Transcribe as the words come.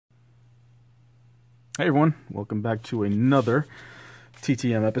Hey everyone, welcome back to another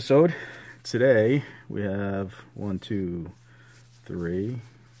TTM episode. Today we have 1, 2, 3,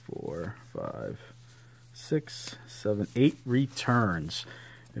 4, 5, 6, 7, 8 returns.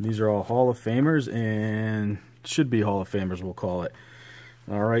 And these are all Hall of Famers and should be Hall of Famers, we'll call it.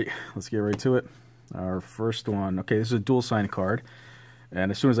 Alright, let's get right to it. Our first one, okay, this is a dual sign card. And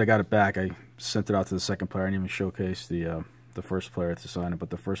as soon as I got it back, I sent it out to the second player. I didn't even showcase the first player to sign it,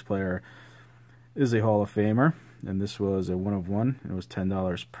 but the first player is a Hall of Famer, and this was a 1 of 1. It was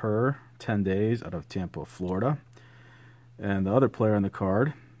 $10 per 10 days out of Tampa, Florida. And the other player on the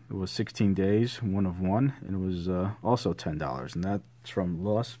card, it was 16 days, 1 of 1, and it was also $10, and that's from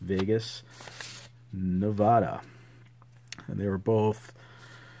Las Vegas, Nevada. And they were both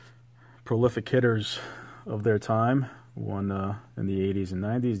prolific hitters of their time, one in the 80s and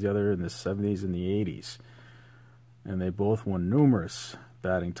 90s, the other in the 70s and the 80s. And they both won numerous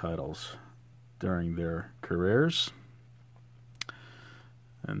batting titles during their careers.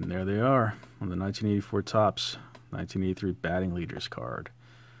 And there they are on the 1984 Topps 1983 batting leaders card.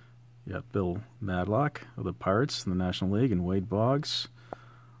 You have Bill Madlock of the Pirates in the National League and Wade Boggs,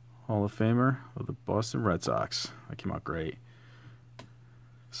 Hall of Famer of the Boston Red Sox. That came out great.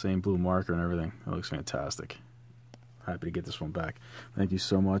 Same blue marker and everything. That looks fantastic. Happy to get this one back. Thank you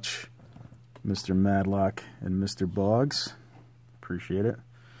so much, Mr. Madlock and Mr. Boggs. Appreciate it.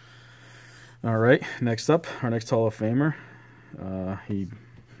 All right, next up, our next Hall of Famer.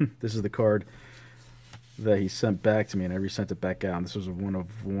 This is the card that he sent back to me, and I resent it back out. And this was a 1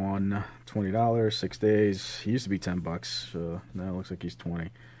 of 1, $20, 6 days. He used to be $10. Now it looks like he's 20. I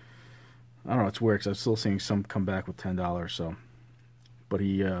don't know. It's weird because I'm still seeing some come back with $10. So, but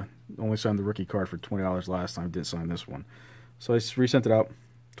he only signed the rookie card for $20 last time. Didn't sign this one, so I just resent it out,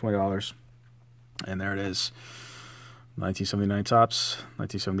 $20, and there it is. 1979 Topps,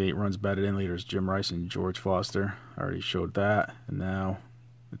 1978 runs batted in leaders, Jim Rice and George Foster. I already showed that, and now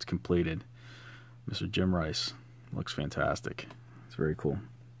it's completed. Mr. Jim Rice. Looks fantastic. It's very cool.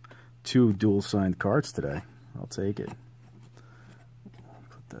 2 dual signed cards today. I'll take it.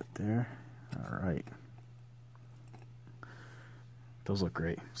 Put that there. All right. Those look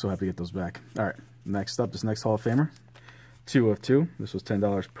great. So happy to get those back. All right. Next up, this next Hall of Famer. 2 of 2. This was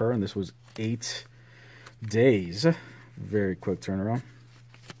 $10 per, and this was 8 days. Very quick turnaround.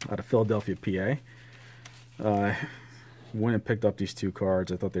 Out of Philadelphia, PA. Went and picked up these 2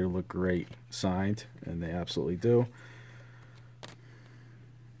 cards. I thought they looked great signed, and they absolutely do.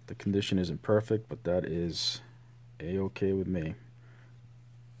 The condition isn't perfect, but that is A-okay with me.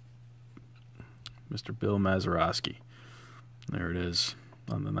 Mr. Bill Mazeroski. There it is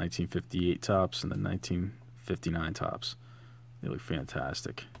on the 1958 Topps and the 1959 Topps. They look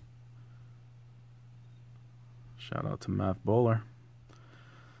fantastic. Shout out to Matt Bowler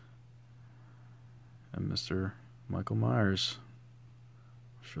and Mr. Michael Myers.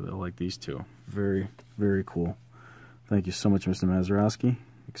 I'm sure they'll like these 2. Very, very cool. Thank you so much, Mr. Mazeroski.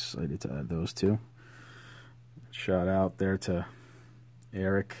 Excited to add those 2. Shout out there to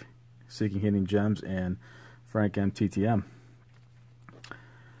Eric, Seeking Hitting Gems, and Frank M. TTM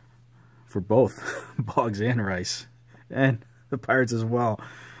for both Boggs and Rice, and the Pirates as well.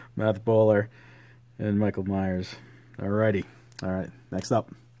 Matt Bowler and Michael Myers. Alrighty. Alright, next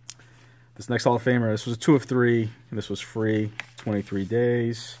up. This next Hall of Famer, this was a 2 of 3, and this was free, 23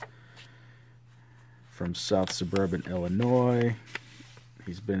 days. From South Suburban Illinois.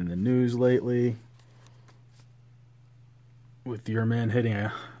 He's been in the news lately with your man hitting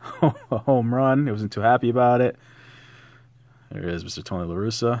a home run. He wasn't too happy about it. There is Mr. Tony La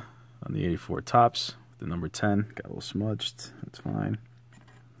Russa on the 84 Topps. The number 10 got a little smudged. That's fine.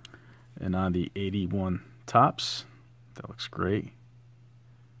 And on the 81 Topps, that looks great.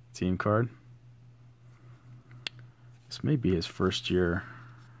 Team card. This may be his first year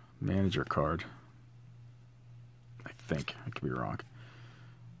manager card. I think. I could be wrong.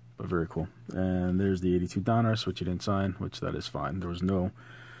 But very cool. And there's the 82 Donruss, which he didn't sign, which that is fine. There was no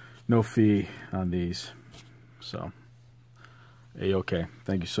fee on these. So, A-okay.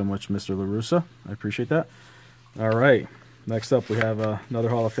 Thank you so much, Mr. La Russa. I appreciate that. All right. Next up, we have another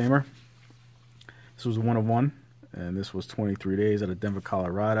Hall of Famer. This was a 1 of 1, and this was 23 days out of Denver,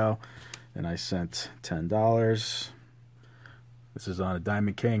 Colorado, and I sent $10. This is on a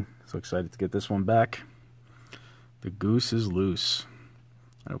Diamond King, so excited to get this one back. The goose is loose.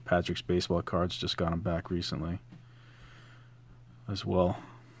 I know Patrick's baseball cards just got him back recently as well.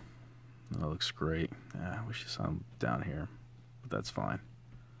 That looks great. I wish you saw him down here, but that's fine.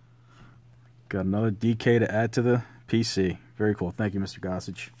 Got another DK to add to the PC. Very cool. Thank you, Mr.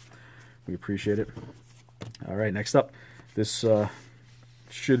 Gossage. We appreciate it. All right, next up. This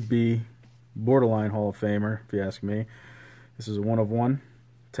should be borderline Hall of Famer, if you ask me. This is a 1 of 1,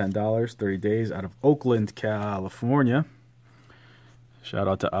 $10, 30 days, out of Oakland, California. Shout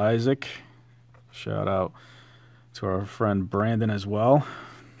out to Isaac. Shout out to our friend Brandon as well.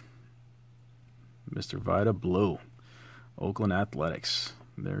 Mr. Vida Blue, Oakland Athletics.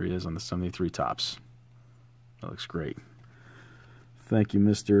 There he is on the 73 Topps. That looks great. Thank you,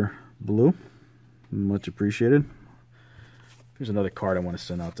 Mr. Blue. Much appreciated. Here's another card I want to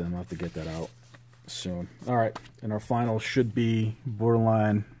send out to him. I'll have to get that out soon. All right, and our final should be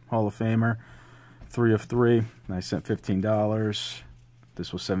borderline Hall of Famer, 3 of 3. I sent $15.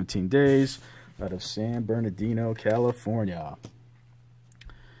 This was 17 days, out of San Bernardino, California.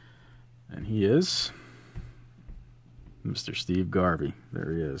 And he is Mr. Steve Garvey.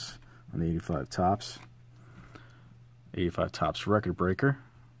 There he is on the 85 Topps. 85 Topps record breaker.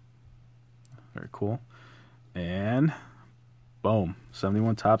 Very cool. And boom,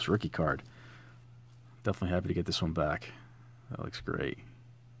 71 Topps rookie card. Definitely happy to get this one back. That looks great.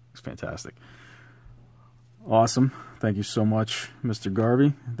 Looks fantastic. Awesome. Thank you so much, Mr.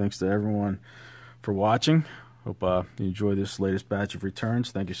 Garvey. Thanks to everyone for watching. Hope you enjoy this latest batch of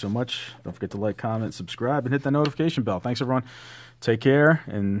returns. Thank you so much. Don't forget to like, comment, subscribe, and hit that notification bell. Thanks, everyone. Take care,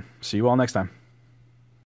 and see you all next time.